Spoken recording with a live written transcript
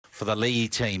for the Lee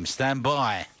team. Stand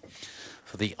by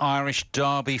for the Irish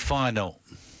Derby final.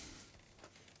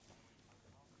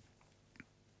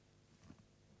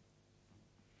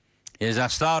 Here's our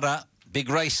starter.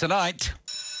 Big race tonight.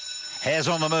 Hares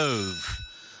on the move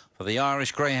for the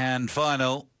Irish Greyhound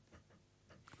final.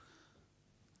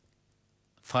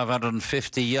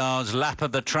 550 yards, lap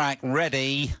of the track,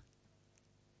 ready.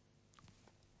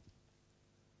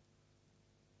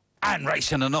 And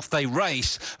racing, and off they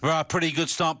race. A pretty good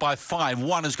start by 5.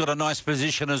 1 has got a nice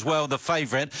position as well, the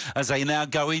favourite, as they now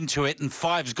go into it. And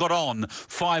 5's got on.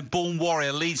 5, Born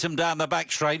Warrior, leads them down the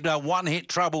back straight. Now 1 hit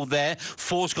trouble there.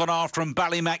 4's gone after him,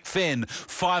 Ballymacfin.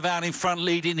 5 out in front,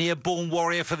 leading here, Born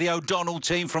Warrior for the O'Donnell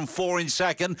team from 4 in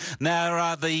second.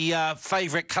 Now the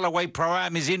favourite Callaway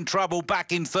Pro-Am is in trouble,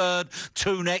 back in third.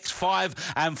 2 next,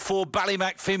 5 and 4,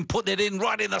 Ballymacfin putting it in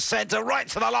right in the centre, right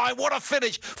to the line. What a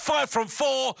finish. 5 from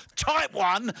 4. Tight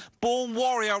one. Born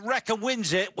Warrior, reckon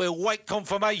wins it. We'll wait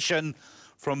confirmation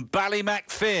from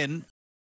Ballymacfin.